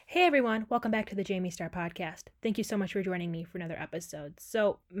Hey everyone, welcome back to the Jamie Star Podcast. Thank you so much for joining me for another episode.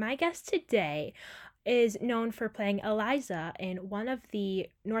 So, my guest today is known for playing Eliza in one of the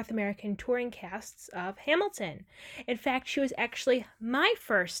North American touring casts of Hamilton. In fact, she was actually my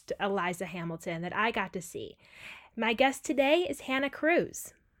first Eliza Hamilton that I got to see. My guest today is Hannah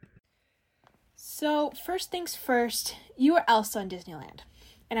Cruz. So, first things first, you were Elsa in Disneyland.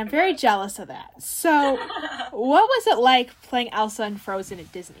 And I'm very jealous of that. So, what was it like playing Elsa and Frozen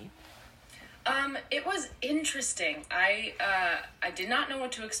at Disney? It was interesting. I did not know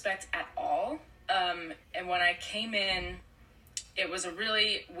what to expect at all. And when I came in, it was a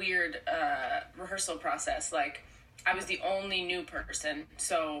really weird rehearsal process. Like, I was the only new person,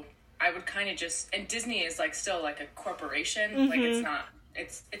 so I would kind of just... And Disney is, like, still, like, a corporation. Mm-hmm. Like, it's not...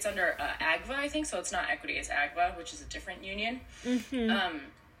 It's under AGVA, I think, so it's not Equity, it's AGVA, which is a different union. Mm-hmm.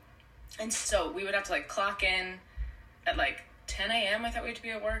 And so we would have to, like, clock in at, like, 10 a.m. I thought we had to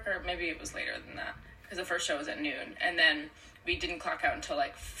be at work, or maybe it was later than that, because the first show was at noon. And then we didn't clock out until,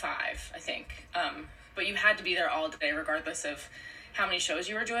 like, 5, I think. But you had to be there all day, regardless of how many shows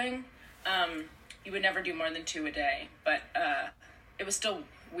you were doing. You would never do more than 2 a day. But it was still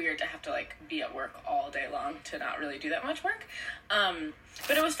weird to have to, like, be at work all day long to not really do that much work.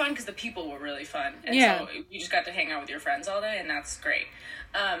 But it was fun because the people were really fun. And so you just got to hang out with your friends all day, and that's great.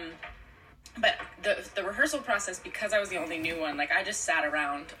 But the rehearsal process, because I was the only new one, like, I just sat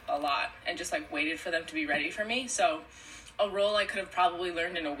around a lot and just, like, waited for them to be ready for me. So a role I could have probably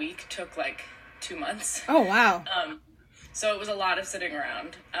learned in a week took, like, 2 months. Oh, wow. So it was a lot of sitting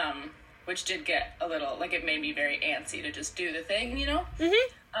around, which did get a little, like, it made me very antsy to just do the thing, you know?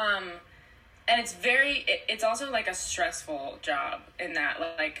 Mm-hmm. And it's also, like, a stressful job in that,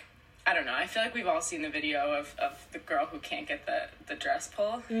 like, I don't know, I feel like we've all seen the video of the girl who can't get the dress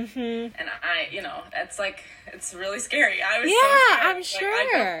pull. Mm-hmm. And it's really scary. I was so scared. I'm sure.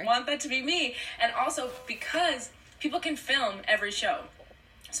 Like, I don't want that to be me. And also because people can film every show.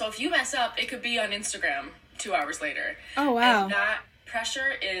 So if you mess up, it could be on Instagram 2 hours later. Oh, wow. And that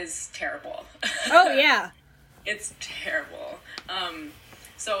pressure is terrible. Oh, yeah. It's terrible.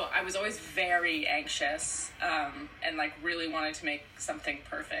 So I was always very anxious, and, like, really wanted to make something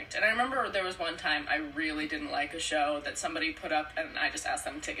perfect. And I remember there was one time I really didn't like a show that somebody put up, and I just asked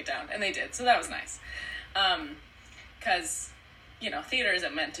them to take it down, and they did. So that was nice. 'Cause, you know, theater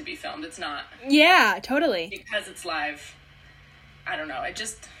isn't meant to be filmed. It's not. Yeah, totally. Because it's live. I don't know. I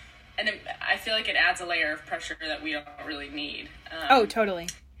feel like it adds a layer of pressure that we don't really need. Oh, totally.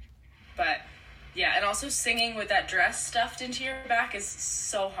 But... yeah, and also singing with that dress stuffed into your back is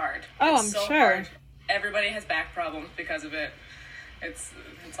so hard. Oh, it's I'm so sure. Hard. Everybody has back problems because of it. It's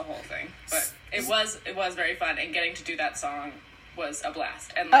a whole thing. But it was very fun, and getting to do that song was a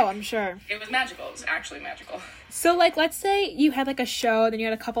blast. And, like, I'm sure. It was magical. It was actually magical. So, like, let's say you had, like, a show, then you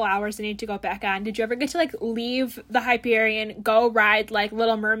had a couple hours and you need to go back on. Did you ever get to, like, leave the Hyperion, go ride, like,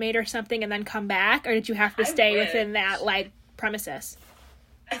 Little Mermaid or something, and then come back? Or did you have to stay within that, like, premises?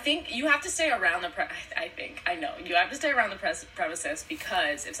 I think you have to stay around you have to stay around the premises,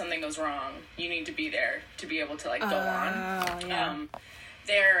 because if something goes wrong, you need to be there to be able to, like, go on.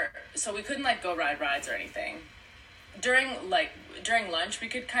 Yeah. So we couldn't, like, go ride rides or anything. During lunch, we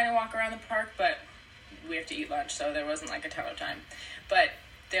could kind of walk around the park, but we have to eat lunch, so there wasn't, like, a ton of time. But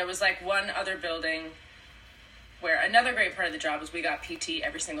there was, like, one other building where another great part of the job was we got PT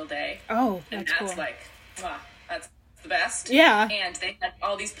every single day. Oh, and that's cool. Like, wow, that's the best. Yeah. And they had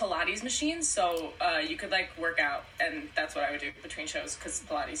all these Pilates machines, so you could, like, work out, and that's what I would do between shows, because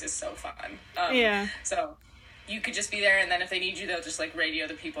Pilates is so fun. Yeah. So you could just be there, and then if they need you, they'll just, like, radio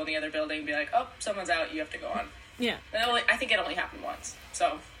the people in the other building and be like, oh, someone's out, you have to go on. Yeah. I think it only happened once,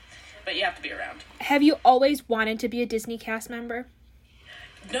 so, but you have to be around. Have you always wanted to be a Disney cast member?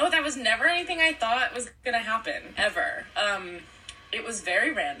 No, that was never anything I thought was gonna happen, ever. It was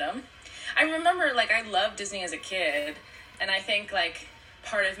very random. I remember, like, I loved Disney as a kid, and I think, like,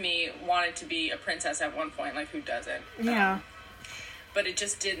 part of me wanted to be a princess at one point, like, who doesn't? Yeah. But it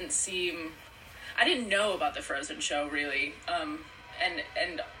just didn't seem... I didn't know about the Frozen show, really,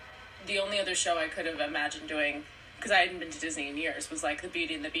 and the only other show I could have imagined doing, because I hadn't been to Disney in years, was, like, the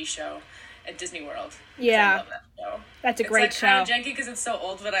Beauty and the Beast show at Disney World. Yeah. I love that show. That's a great show. It's, like, kind of janky because it's so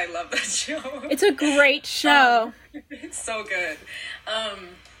old, but I love that show. It's a great show. It's so good.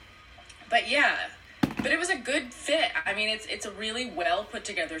 But yeah, but it was a good fit. I mean, it's a really well put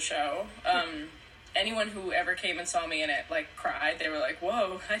together show. Anyone who ever came and saw me in it, like, cried. They were like,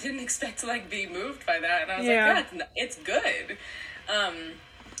 whoa, I didn't expect to, like, be moved by that. And I was like, yeah, it's good.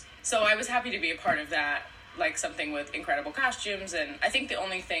 So I was happy to be a part of that, like, something with incredible costumes. And I think the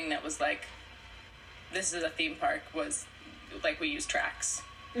only thing that was, like, this is a theme park was, like, we used tracks.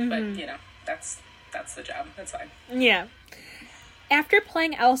 But, that's the job. That's fine. Yeah. After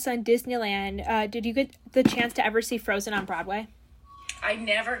playing Elsa in Disneyland, did you get the chance to ever see Frozen on Broadway? I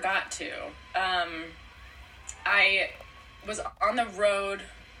never got to. I was on the road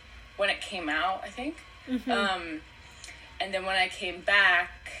when it came out, I think. And then when I came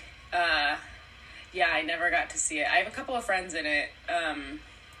back, I never got to see it. I have a couple of friends in it, and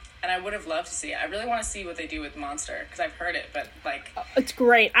I would have loved to see it. I really want to see what they do with Monster, because I've heard it, but, It's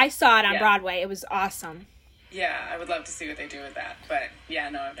great. I saw it on Broadway. It was awesome. Yeah, I would love to see what they do with that. But,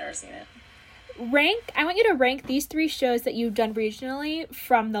 no, I've never seen it. I want you to rank these 3 shows that you've done regionally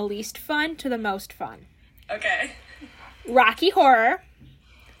from the least fun to the most fun. Okay. Rocky Horror,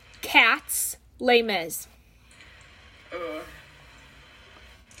 Cats, Les Mis. Ooh.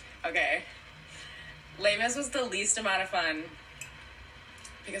 Okay. Les Mis was the least amount of fun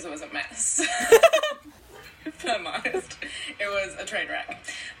because it was a mess. If I'm honest. It was a train wreck.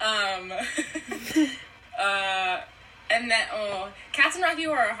 And then, Cats and Rocky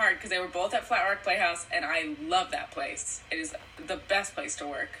Horror are hard because they were both at Flat Rock Playhouse, and I love that place. It is the best place to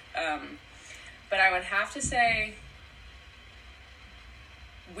work. But I would have to say,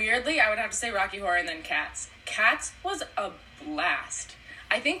 weirdly, I would have to say Rocky Horror and then Cats. Cats was a blast.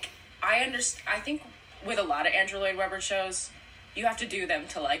 I think with a lot of Andrew Lloyd Webber shows, you have to do them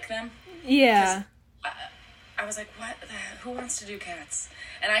to like them. Yeah. I was like, who wants to do Cats?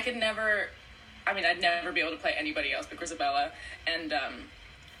 And I'd never be able to play anybody else but Grisabella. And,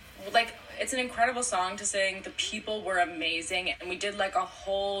 it's an incredible song to sing. The people were amazing. And we did, a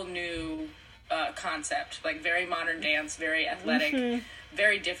whole new concept. Very modern dance, very athletic,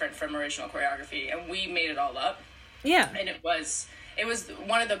 very different from original choreography. And we made it all up. Yeah. And it was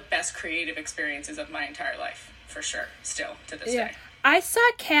one of the best creative experiences of my entire life, for sure, still, to this day. I saw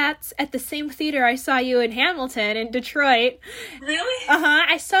Cats at the same theater I saw you in Hamilton in Detroit. Really?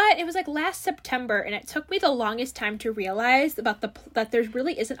 I saw it. It was last September, and it took me the longest time to realize that there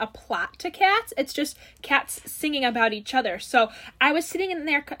really isn't a plot to Cats. It's just cats singing about each other. So I was sitting in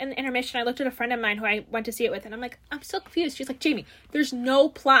there in the intermission. I looked at a friend of mine who I went to see it with, and I'm like, I'm so confused. She's like, Jamie, there's no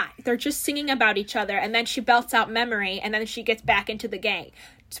plot. They're just singing about each other, and then she belts out Memory, and then she gets back into the gang.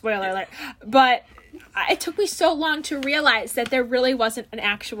 Spoiler alert. But it took me so long to realize that there really wasn't an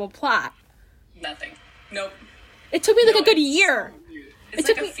actual plot. Nothing. Nope. It took me a good year. It's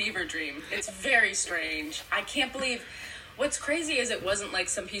like a fever dream. It's very strange. I can't believe... What's crazy is it wasn't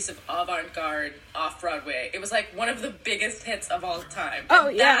some piece of avant-garde off-Broadway. It was one of the biggest hits of all time. Oh,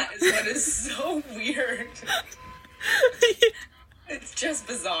 and yeah. That is what is so weird. It's just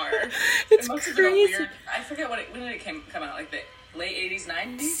bizarre. It's it must have crazy. been a weird... I forget when did it come out? The late 80s,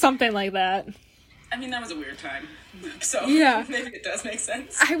 90s? Something like that. I mean, that was a weird time. So yeah. Maybe it does make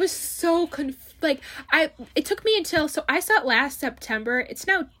sense. I was so it took me until, so I saw it last September. It's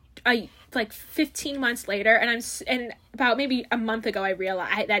now 15 months later, and about maybe a month ago I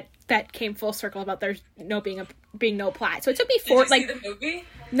realized that came full circle about there's being no plot. So it took me Did you see the movie?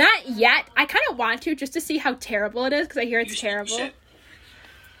 Not yet. I kind of want to, just to see how terrible it is, because I hear it's terrible.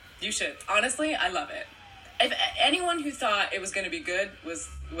 You should. Honestly, I love it. If anyone who thought it was going to be good was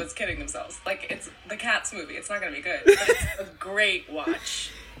kidding themselves. It's the Cats movie. It's not going to be good, but it's a great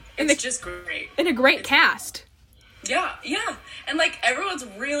watch. It's just great. And a great cast. Yeah. And everyone's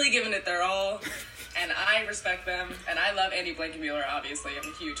really giving it their all, and I respect them, and I love Andy Blankenmuller, obviously. I'm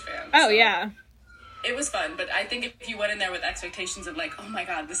a huge fan. Oh, yeah. It was fun, but I think if you went in there with expectations of oh my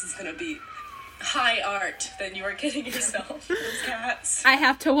god, this is going to be high art, then you are kidding yourself. Those Cats. I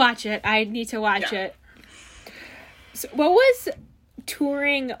have to watch it. I need to watch it. So what was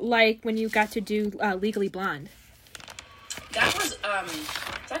touring like when you got to do Legally Blonde? That was,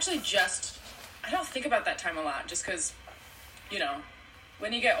 it's actually just, I don't think about that time a lot, just because,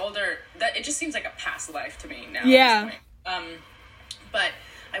 when you get older, that it just seems like a past life to me now. Yeah. At this point. But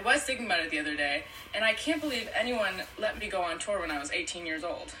I was thinking about it the other day, and I can't believe anyone let me go on tour when I was 18 years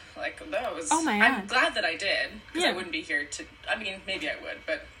old. That was... Oh my God. I'm glad that I did, because I wouldn't be here to... I mean, maybe I would,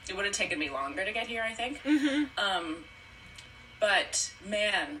 but it would have taken me longer to get here, I think. Mm-hmm. But,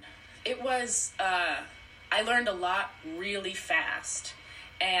 man, it was... I learned a lot really fast,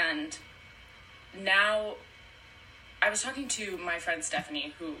 and now... I was talking to my friend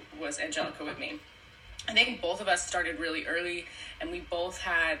Stephanie, who was Angelica with me. I think both of us started really early, and we both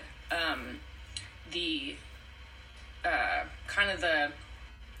had the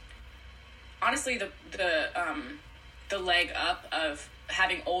leg up of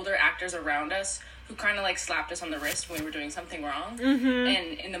having older actors around us who kind of slapped us on the wrist when we were doing something wrong. Mm-hmm.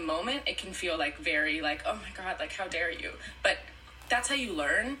 And in the moment, it can feel very oh my god, how dare you? But that's how you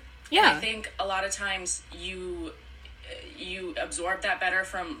learn. Yeah. And I think a lot of times you absorb that better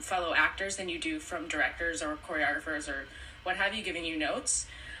from fellow actors than you do from directors or choreographers or what have you giving you notes.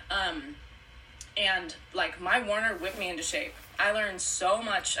 And like my Warner whipped me into shape. I learned so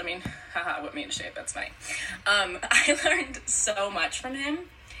much. I mean, haha, whipped me into shape. That's funny. I learned so much from him,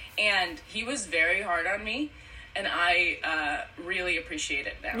 and he was very hard on me, and I really appreciate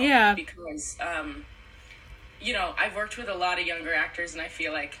it now. Yeah. Because, you know, I've worked with a lot of younger actors, and I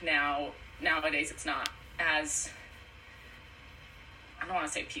feel like nowadays it's not as, I don't want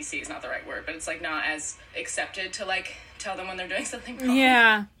to say PC is not the right word, but it's like not as accepted to like tell them when they're doing something wrong.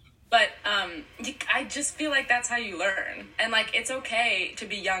 Yeah. But I just feel like that's how you learn. And, like, it's okay to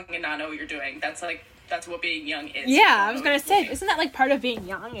be young and not know what you're doing. That's what being young is. Yeah, I was going to say, isn't that, like, part of being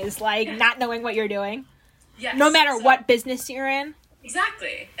young is, like, not knowing what you're doing? Yes. No matter what business you're in?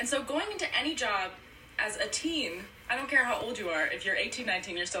 Exactly. And so going into any job as a teen, I don't care how old you are, if you're 18,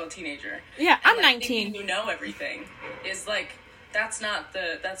 19, you're still a teenager. Yeah, and, I'm like, 19. thinking you know everything is, like, that's not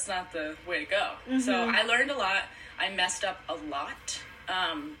the way to go. Mm-hmm. So I learned a lot. I messed up a lot.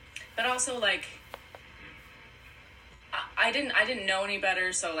 But also, like, I didn't know any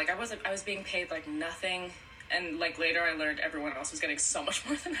better, so, like, I was being paid, like, nothing, and, like, later I learned everyone else was getting so much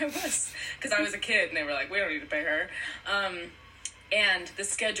more than I was, because I was a kid, and they were like, we don't need to pay her, and the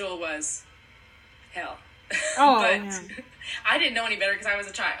schedule was hell. Oh, but yeah. I didn't know any better because I was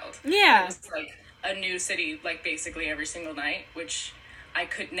a child. Yeah. It was, like, a new city, like, basically every single night, which I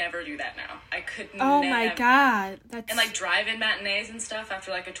could never do that now. I could Oh, never. my God. And, like, drive-in matinees and stuff.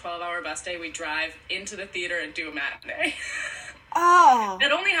 After, like, a 12-hour bus day, we'd drive into the theater and do a matinee. Oh.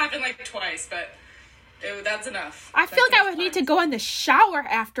 That only happened, like, twice, but that's enough. I feel like I would need to go in the shower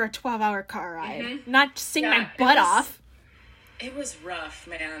after a 12-hour car ride. Mm-hmm. Not sing my butt off. It was rough,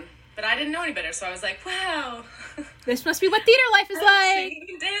 man. But I didn't know any better, so I was like, wow. This must be what theater life is like. Singing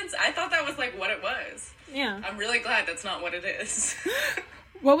and dance. I thought that was, like, what it was. Yeah. I'm really glad that's not what it is.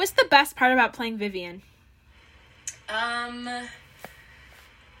 What was the best part about playing Vivian? I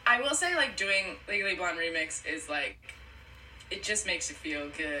will say, like, doing Legally Blonde Remix is, like, it just makes you feel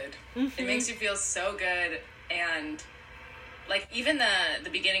good. Mm-hmm. It makes you feel so good, and, like, even the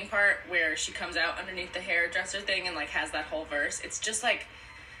beginning part where she comes out underneath the hairdresser thing and, like, has that whole verse, it's just, like,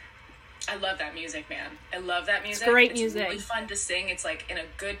 I love that music, man. I love that music. It's great music. It's really fun to sing. It's, like, in a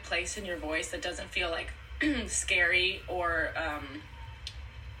good place in your voice that doesn't feel, like, scary or,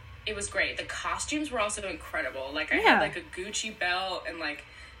 it was great. The costumes were also incredible. Like, I had, like, a Gucci belt and, like,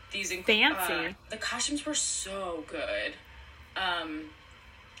 these... Fancy. The costumes were so good. And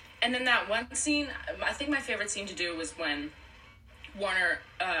then that one scene, I think my favorite scene to do was when Warner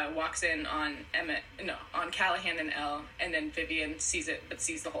walks in on Callahan and Elle, and then Vivian sees it, but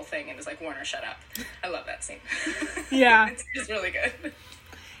sees the whole thing and is like, Warner, shut up. I love that scene. Yeah. It's just really good.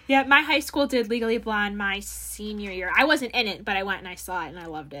 Yeah, my high school did Legally Blonde my senior year. I wasn't in it, but I went and I saw it, and I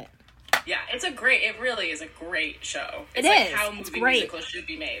loved it. Yeah, it really is a great show. It like is. how It's movie great. musicals should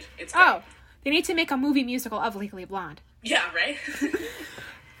be made. It's great. Oh, they need to make a movie musical of Legally Blonde. Yeah, right?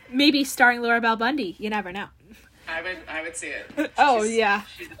 Maybe starring Laura Bell Bundy. You never know. I would see it. Oh, She's yeah.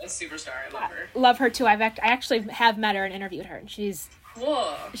 She's a superstar. I love her. Love her, too. I actually have met her and interviewed her, and she's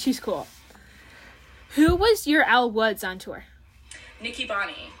cool. Who was your Elle Woods on tour? Nikki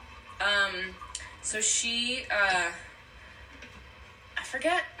Bonney. So she, I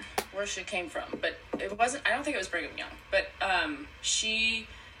forget where she came from, but I don't think it was Brigham Young, but, she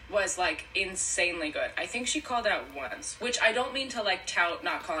was, like, insanely good. I think she called out once, which I don't mean to, like, tout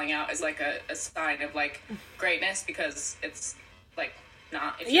not calling out as, like, a sign of, like, greatness, because it's, like,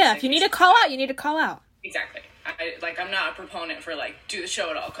 not. If you need to call out, you need to call out. Exactly. I'm not a proponent for, like, do the show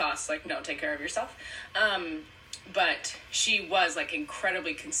at all costs. Like, no, take care of yourself. But she was, like,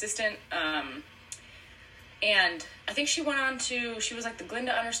 incredibly consistent. And I think she was, like, the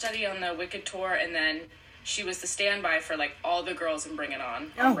Glinda understudy on the Wicked tour, and then she was the standby for, like, all the girls in Bring It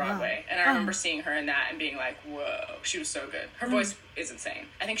On Broadway. Wow. And I remember seeing her in that and being like, whoa, she was so good. Her voice is insane.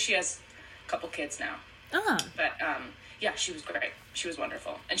 I think she has a couple kids now. But, yeah, she was great. She was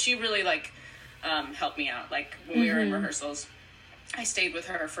wonderful. And she really, like, helped me out. Like, when we were in rehearsals, I stayed with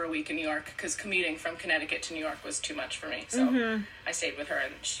her for a week in New York, because commuting from Connecticut to New York was too much for me. So I stayed with her,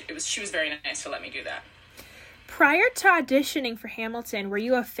 and she was very nice to let me do that. Prior to auditioning for Hamilton, were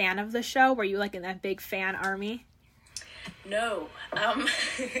you a fan of the show? Were you, like, in that big fan army? No. I'm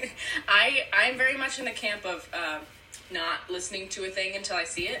very much in the camp of not listening to a thing until I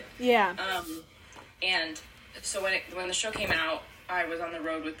see it. Yeah. And so when the show came out, I was on the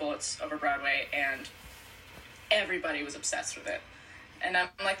road with Bullets over Broadway, and everybody was obsessed with it. And I'm,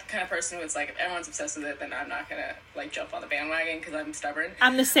 like, the kind of person who it's like, if everyone's obsessed with it, then I'm not gonna, like, jump on the bandwagon because I'm stubborn.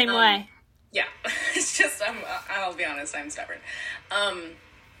 I'm the same way. Yeah. It's just, I'll be honest, I'm stubborn.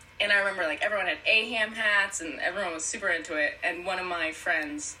 And I remember, like, everyone had AHAM hats, and everyone was super into it. And one of my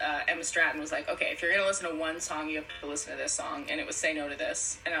friends, Emma Stratton, was like, okay, if you're going to listen to one song, you have to listen to this song. And it was Say No to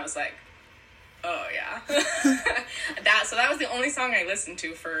This. And I was like, oh, yeah. So that was the only song I listened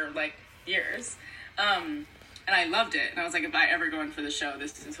to for, like, years. And I loved it. And I was like, if I ever go in for the show,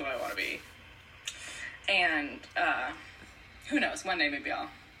 this is who I want to be. And who knows? One day maybe I'll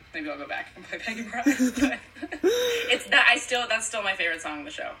go back and play Peggy Bride. But that's still my favorite song on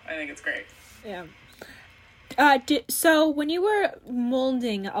the show. I think it's great. Yeah. So when you were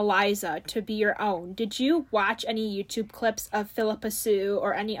molding Eliza to be your own, did you watch any YouTube clips of Philippa Sue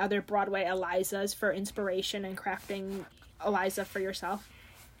or any other Broadway Elizas for inspiration in crafting Eliza for yourself?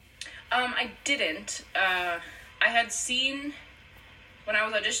 I didn't. I had seen, when I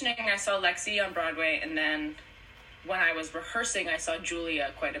was auditioning, I saw Lexi on Broadway, and then when I was rehearsing, I saw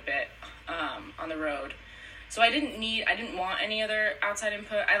Julia quite a bit on the road. So I didn't want any other outside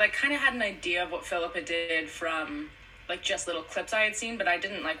input. I, like, kind of had an idea of what Philippa did from, like, just little clips I had seen, but I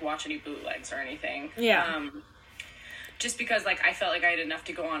didn't, like, watch any bootlegs or anything. Yeah. Just because, like, I felt like I had enough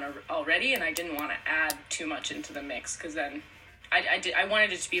to go on already, and I didn't want to add too much into the mix, because then I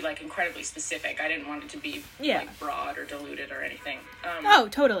wanted it to be, like, incredibly specific. I didn't want it to be, like, broad or diluted or anything. Oh,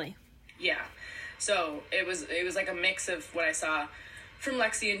 totally. Yeah. So it was like a mix of what I saw from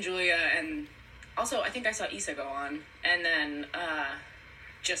Lexi and Julia, and also I think I saw Issa go on, and then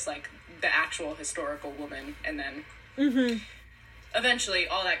just, like, the actual historical woman, and then eventually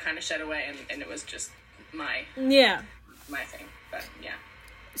all that kind of shed away, and it was just my thing. But yeah.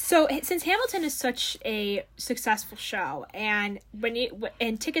 So since Hamilton is such a successful show, and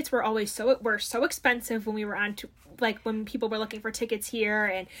tickets were always so expensive when we were on when people were looking for tickets here,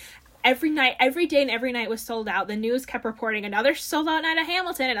 and every day and every night was sold out. The news kept reporting another sold out night of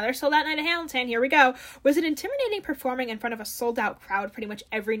Hamilton, another sold out night of Hamilton. Here we go. Was it intimidating performing in front of a sold out crowd pretty much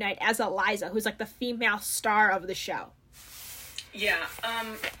every night as Eliza, who's like the female star of the show? Yeah.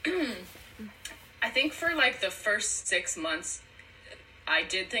 I think for, like, the first 6 months, I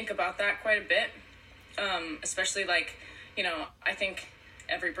did think about that quite a bit, especially, like, you know, I think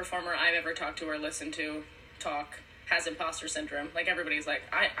every performer I've ever talked to or listened to talk has imposter syndrome. Like, everybody's like,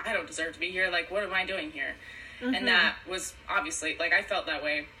 I don't deserve to be here. Like, what am I doing here? And that was obviously, like, I felt that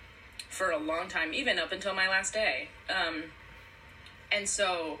way for a long time, even up until my last day. And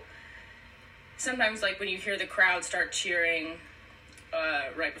so sometimes, like, when you hear the crowd start cheering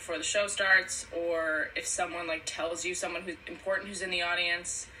right before the show starts, or if someone, like, tells you someone who's important who's in the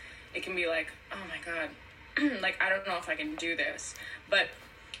audience, it can be like, oh my god, like, I don't know if I can do this. But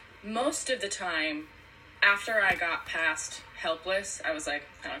most of the time, after I got past Helpless, I was like,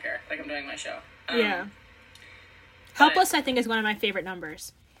 I don't care, like, I'm doing my show. Yeah. Helpless, I think, is one of my favorite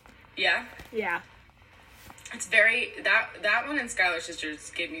numbers. Yeah? Yeah. It's very, that one and Skylar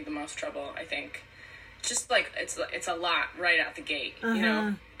Sisters gave me the most trouble, I think. Just, like, it's a lot right out the gate, you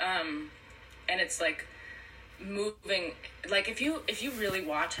know? And it's, like, moving, like, if you really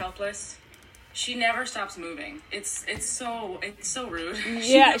watch Helpless, she never stops moving. It's so rude.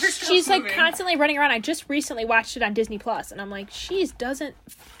 Yeah, she's like constantly running around. I just recently watched it on Disney Plus, and I'm like, Philippa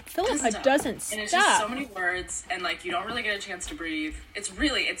doesn't stop. And it's just so many words, and, like, you don't really get a chance to breathe. It's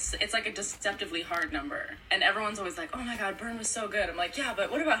really, it's like a deceptively hard number. And everyone's always like, oh my god, Burn was so good. I'm like, yeah, but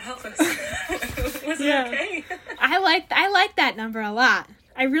what about Helpless? Was it okay? I like that number a lot.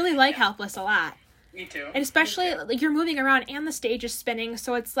 I really like Helpless a lot. Me too. And especially, like, you're moving around and the stage is spinning,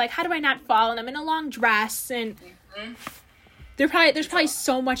 so it's like, how do I not fall? And I'm in a long dress, and there's probably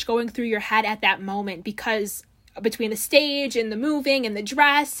so much going through your head at that moment, because between the stage and the moving and the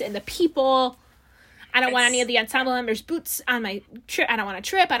dress and the people, I don't want any of the ensemble members' boots on my trip. I don't want to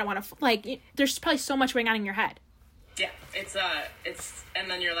trip. I don't want to, like, there's probably so much going on in your head. Yeah, it's, and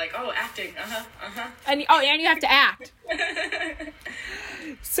then you're like, oh, acting, And you have to act.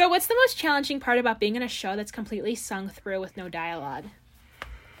 So what's the most challenging part about being in a show that's completely sung through with no dialogue?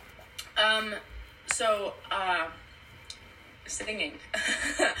 Singing.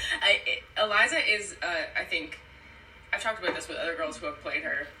 Eliza is, I think, I've talked about this with other girls who have played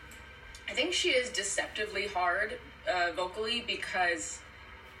her. I think she is deceptively hard, vocally, because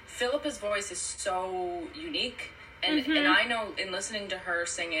Philippa's voice is so unique. And I know in listening to her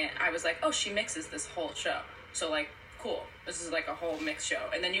sing it, I was like, oh, she mixes this whole show. So, like, cool. This is, like, a whole mix show.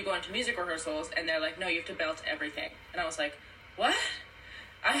 And then you go into music rehearsals, and they're like, no, you have to belt everything. And I was like, what?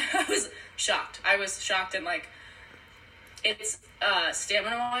 I was shocked. I was shocked, and, like, It's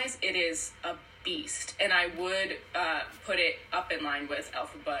stamina-wise, it is a beast, and I would put it up in line with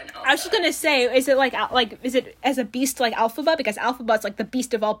Elphaba and Elsa. I was just gonna say, is it is it as a beast like Elphaba? Because Elphaba's like the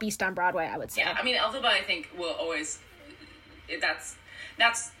beast of all beasts on Broadway, I would say. Yeah, I mean, Elphaba, I think, will always... That's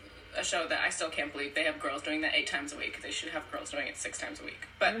a show that I still can't believe they have girls doing that 8 times a week. They should have girls doing it 6 times a week.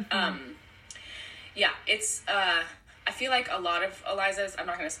 But, yeah, it's... I feel like a lot of Eliza's... I'm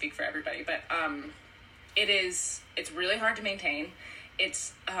not going to speak for everybody, but it's really hard to maintain.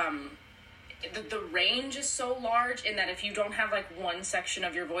 It's... The range is so large in that if you don't have, like, one section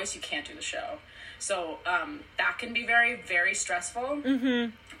of your voice, you can't do the show. So, that can be very, very stressful.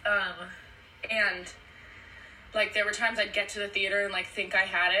 And... like, there were times I'd get to the theater and, like, think I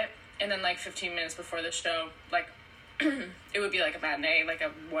had it, and then, like, 15 minutes before the show, like, it would be, like, a matinee, like,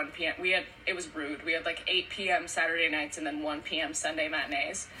 a 1 p.m. It was rude. We had, like, 8 p.m. Saturday nights and then 1 p.m. Sunday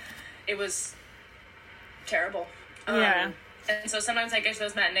matinees. It was terrible. Yeah. And so sometimes I get to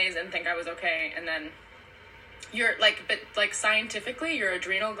those matinees and think I was okay, and then you're, like, but, like, scientifically, your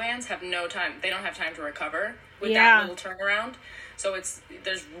adrenal glands have no time. They don't have time to recover with that little turnaround. So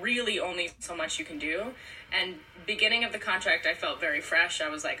there's really only so much you can do. And beginning of the contract, I felt very fresh. I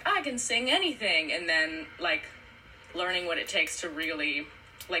was like, I can sing anything. And then, like, learning what it takes to really,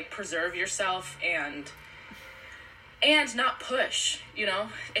 like, preserve yourself and not push, you know?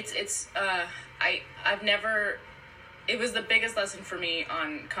 I've never... It was the biggest lesson for me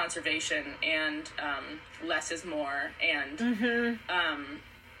on conservation and less is more. And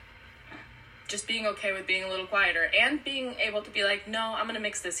just being okay with being a little quieter and being able to be like, no, I'm going to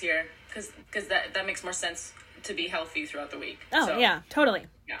mix this here. Because that makes more sense to be healthy throughout the week. Oh, so, yeah, totally.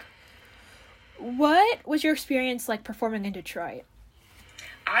 Yeah. What was your experience like performing in Detroit?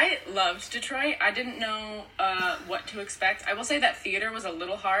 I loved Detroit. I didn't know what to expect. I will say that theater was a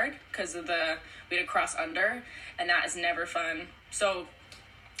little hard because we had to cross under, and that is never fun. So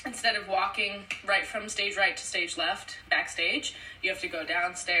instead of walking right from stage right to stage left, backstage, you have to go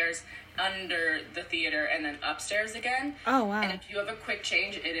downstairs, under the theater, and then upstairs again. Oh, wow. And if you have a quick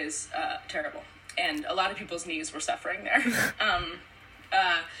change, it is terrible. And a lot of people's knees were suffering there.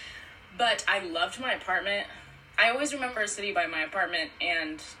 But I loved my apartment. I always remember a city by my apartment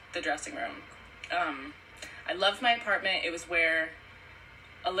and the dressing room. I loved my apartment. It was where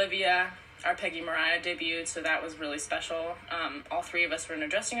Olivia, our Peggy Mariah, debuted, so that was really special. All 3 of us were in a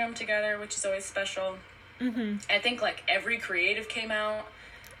dressing room together, which is always special. I think, like, every creative came out.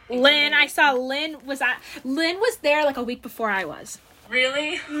 Lynn, I saw Lynn was there like a week before I was.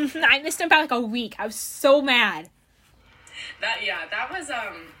 Really? I missed him by like a week. I was so mad. That was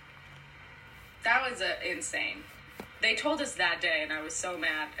insane. They told us that day, and I was so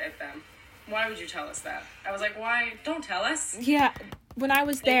mad at them. Why would you tell us that? I was like, why? Don't tell us. Yeah, when I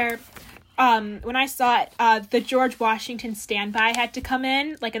was there, when I saw it, the George Washington standby had to come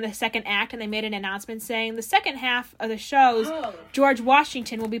in, like in the second act, and they made an announcement saying the second half of the shows, George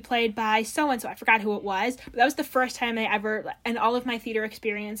Washington will be played by so-and-so. I forgot who it was, but that was the first time they ever, in all of my theater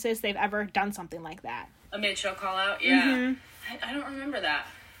experiences, they've ever done something like that. A mid-show call-out? Yeah. I don't remember that.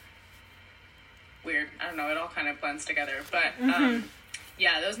 Weird. I don't know. It all kind of blends together. But,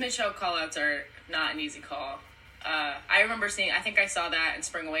 yeah, those mid-show call-outs are not an easy call. I remember I think I saw that in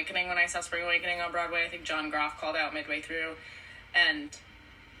Spring Awakening when I saw Spring Awakening on Broadway. I think John Groff called out midway through. And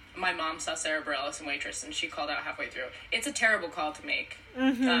my mom saw Sarah Bareilles in Waitress, and she called out halfway through. It's a terrible call to make.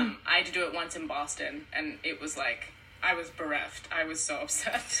 I had to do it once in Boston, and it was like... I was bereft. I was so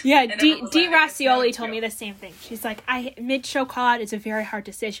upset. Yeah, Dee Racioli told me the same thing. She's like, mid-show call-out is a very hard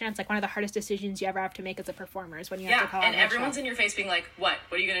decision. It's like one of the hardest decisions you ever have to make as a performer is when you have to call out. And everyone's in your face being like, what?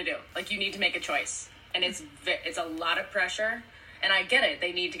 What are you going to do? Like, you need to make a choice. And it's a lot of pressure. And I get it.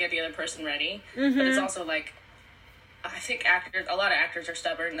 They need to get the other person ready. But it's also like, I think a lot of actors are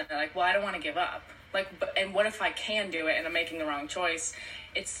stubborn. And they're like, well, I don't want to give up. Like, and what if I can do it and I'm making the wrong choice?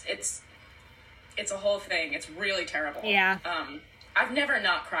 It's a whole thing. It's really terrible. Yeah. I've never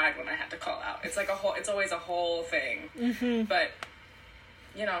not cried when I had to call out. It's like it's always a whole thing. But,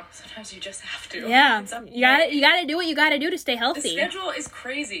 you know, sometimes you just have to. Yeah. You gotta do what you gotta do to stay healthy. The schedule is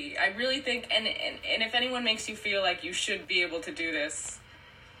crazy. I really think, and if anyone makes you feel like you should be able to do this,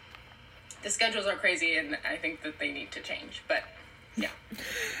 the schedules are crazy, and I think that they need to change. But, yeah.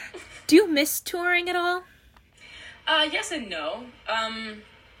 Do you miss touring at all? Yes and no.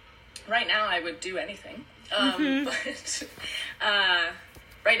 Right now, I would do anything. But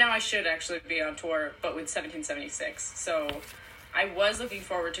right now, I should actually be on tour, but with 1776. So I was looking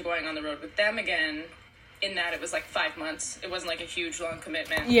forward to going on the road with them again, in that it was like 5 months. It wasn't like a huge, long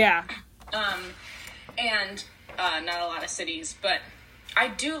commitment. Yeah. And not a lot of cities. But I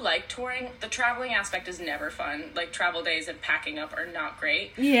do like touring. The traveling aspect is never fun. Like, travel days and packing up are not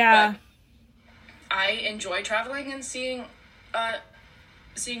great. Yeah. But I enjoy traveling and seeing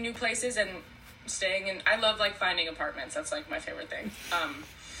new places and staying in. I love, like, finding apartments. That's, like, my favorite thing.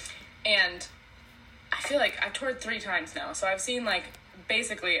 And I feel like I've toured 3 times now, so I've seen, like,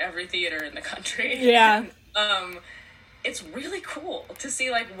 basically every theater in the country. Yeah. And, it's really cool to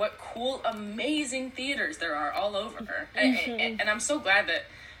see, like, what cool, amazing theaters there are all over. And I'm so glad that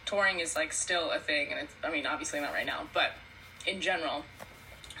touring is, like, still a thing. And it's, I mean, obviously not right now, but in general,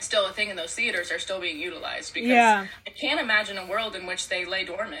 still a thing, and those theaters are still being utilized, because I can't imagine a world in which they lay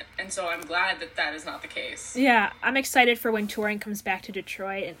dormant. And so I'm glad that that is not the case. Yeah, I'm excited for when touring comes back to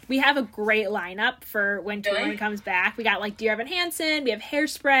Detroit. And we have a great lineup for when touring comes back. We got, like, Dear Evan Hansen, we have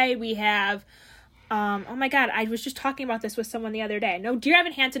Hairspray, we have... oh my god, I was just talking about this with someone the other day. No, Dear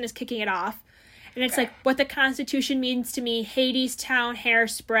Evan Hansen is kicking it off. And it's like, What the Constitution Means to Me, Hadestown,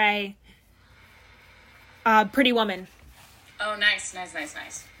 Hairspray, Pretty Woman. Oh, nice.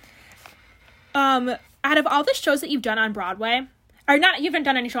 Out of all the shows that you've done on Broadway, or not, you haven't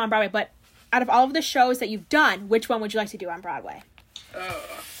done any show on Broadway, but out of all of the shows that you've done, which one would you like to do on Broadway? Oh.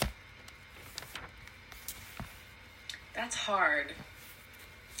 That's hard.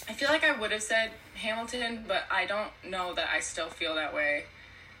 I feel like I would have said Hamilton, but I don't know that I still feel that way.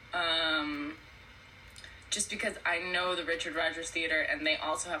 Just because I know the Richard Rodgers Theater, and they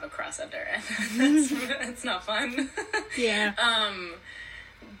also have a cross-under, and that's not fun. Yeah.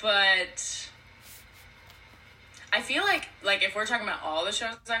 But I feel like if we're talking about all the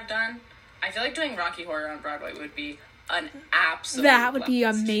shows I've done, I feel like doing Rocky Horror on Broadway would be an absolute That would blast. be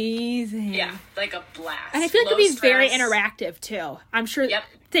amazing. Yeah, like a blast. And I feel like Low it'd be stress. very interactive, too. I'm sure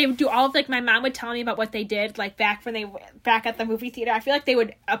they would do all of, like, my mom would tell me about what they did, like, back at the movie theater. I feel like they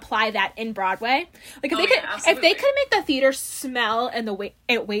would apply that in Broadway. Like, if they could make the theater smell and the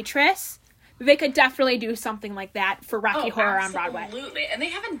waitress, they could definitely do something like that for Rocky Horror on Broadway. Absolutely. And they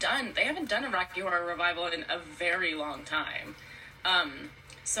haven't done a Rocky Horror revival in a very long time.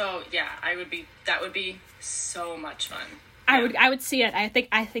 So yeah, that would be so much fun. Yeah. I would see it. I think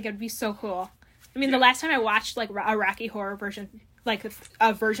it'd be so cool. I mean, the last time I watched, like, a Rocky Horror version, like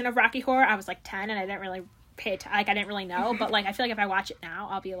a version of Rocky Horror, I was like 10, and I didn't really I didn't really know, but, like, I feel like if I watch it now,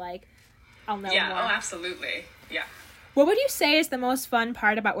 I'll be like, I'll know more. Yeah, oh, absolutely. Yeah. What would you say is the most fun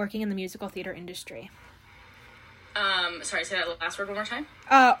part about working in the musical theater industry? Sorry, say that last word one more time.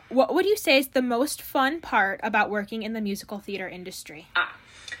 What would you say is the most fun part about working in the musical theater industry? I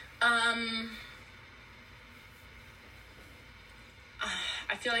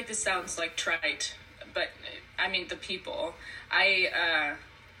feel like this sounds like trite, but I mean the people.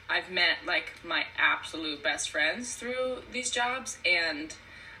 I've met, like, my absolute best friends through these jobs, and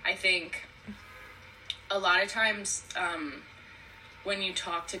I think a lot of times when you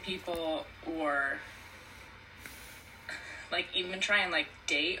talk to people, or like even try and, like,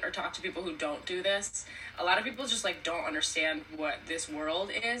 date or talk to people who don't do this, a lot of people just, like, don't understand what this world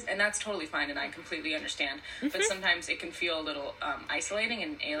is, and that's totally fine, and I completely understand. But sometimes it can feel a little isolating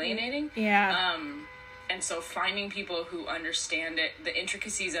and alienating. Yeah. And so finding people who understand it, the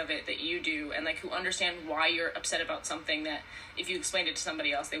intricacies of it that you do, and, like, who understand why you're upset about something that if you explained it to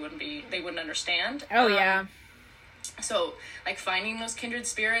somebody else, they wouldn't understand. Oh, yeah. So, like, finding those kindred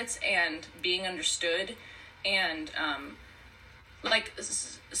spirits and being understood, and like,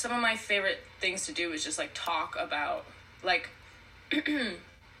 some of my favorite things to do is just, like, talk about, like,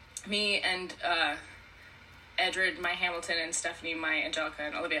 me and Edred, my Hamilton, and Stephanie, my Angelica,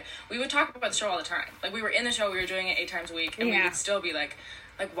 and Olivia, we would talk about the show all the time. Like, we were in the show, we were doing it 8 times a week, and we would still be like,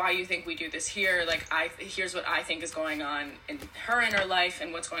 why you think we do this here? Like, here's what I think is going on in her inner life,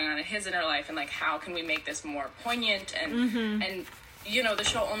 and what's going on in his inner life, and, like, how can we make this more poignant? And and you know, the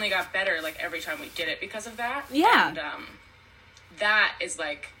show only got better, like, every time we did it because of that. Yeah. And that is,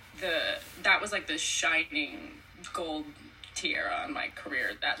 like, that was, like, the shining gold tiara on my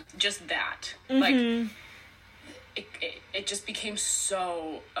career. Like, it just became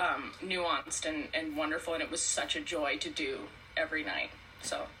so nuanced and wonderful, and it was such a joy to do every night.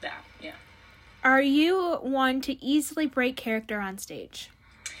 So that, yeah. Are you one to easily break character on stage?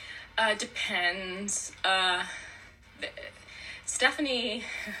 Depends. Stephanie,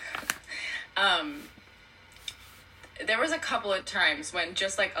 there was a couple of times when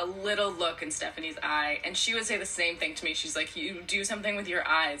just, like, a little look in Stephanie's eye, and she would say the same thing to me. She's like, you do something with your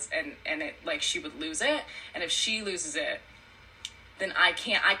eyes, and it, like, she would lose it, and if she loses it, then I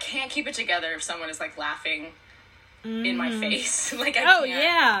can't keep it together if someone is, like, laughing in my face. Like, I can't.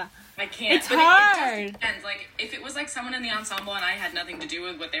 Yeah. I can't. It's hard. It just depends. Like, if it was, like, someone in the ensemble and I had nothing to do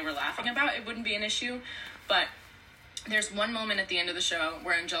with what they were laughing about, it wouldn't be an issue, but there's one moment at the end of the show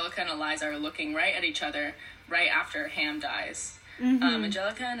where Angelica and Eliza are looking right at each other right after Ham dies.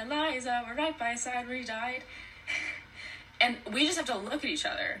 Angelica and Eliza were right by his side where he died. And we just have to look at each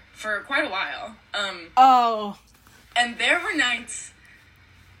other for quite a while. And there were nights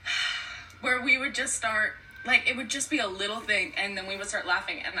where we would just start, like, it would just be a little thing, and then we would start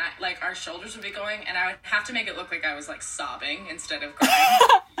laughing, and our shoulders would be going, and I would have to make it look like I was, like, sobbing instead of crying.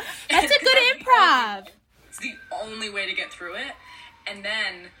 That's a good improv. It's the only way to get through it. And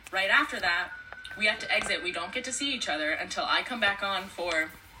then, right after that, we have to exit. We don't get to see each other until I come back on for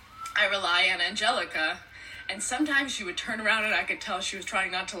I Rely on Angelica. And sometimes she would turn around and I could tell she was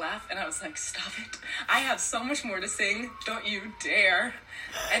trying not to laugh. And I was like, stop it. I have so much more to sing. Don't you dare.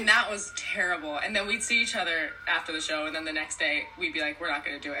 And that was terrible. And then we'd see each other after the show. And then the next day, we'd be like, we're not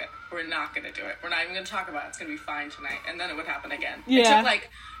going to do it. We're not going to do it. We're not even going to talk about it. It's going to be fine tonight. And then it would happen again. Yeah. It took like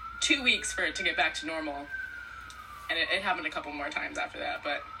 2 weeks for it to get back to normal. And it happened a couple more times after that.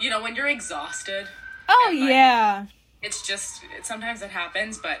 But, you know, when you're exhausted. Oh, yeah. It's just, sometimes it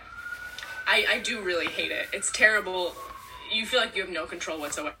happens, but I do really hate it. It's terrible. You feel like you have no control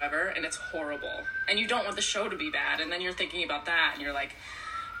whatsoever, and it's horrible. And you don't want the show to be bad, and then you're thinking about that, and you're like,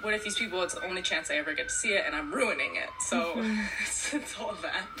 what if these people, it's the only chance I ever get to see it, and I'm ruining it. So, it's all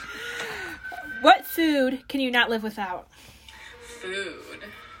that. What food can you not live without? Food.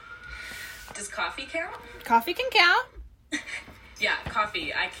 Does coffee count? Coffee can count. Yeah,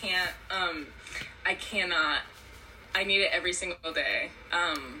 coffee. I can't, I cannot. I need it every single day.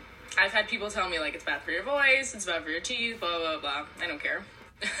 I've had people tell me, like, it's bad for your voice, it's bad for your teeth, blah, blah, blah. I don't care.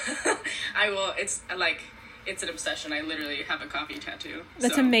 It's an obsession. I literally have a coffee tattoo.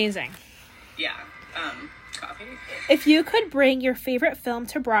 That's amazing. Yeah. Coffee. If you could bring your favorite film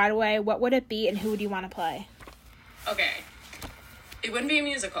to Broadway, what would it be and who would you want to play? Okay. It wouldn't be a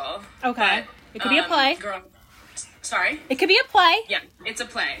musical. Okay. But, it could be a play. Sorry? It could be a play. Yeah, it's a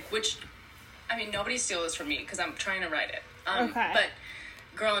play, which, I mean, nobody steal this from me because I'm trying to write it. Okay. But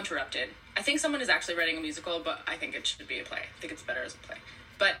Girl Interrupted. I think someone is actually writing a musical, but I think it should be a play. I think it's better as a play.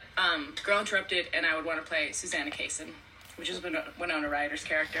 But Girl Interrupted, and I would want to play Susanna Kaysen, which is Winona Ryder's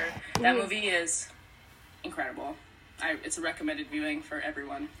character. That movie is incredible. It's a recommended viewing for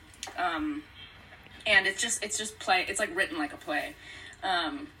everyone. And it's just play. It's like written like a play.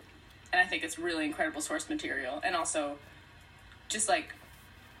 And I think it's really incredible source material. And also, just like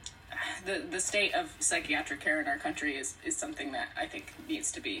the state of psychiatric care in our country is something that I think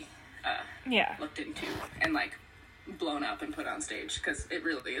needs to be looked into and like blown up and put on stage because it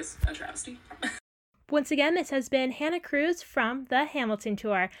really is a travesty. Once again, this has been Hannah Cruz from the Hamilton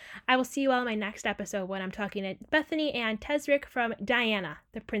Tour. I will see you all in my next episode when I'm talking to Bethany and Tesrick from Diana,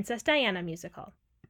 the Princess Diana musical.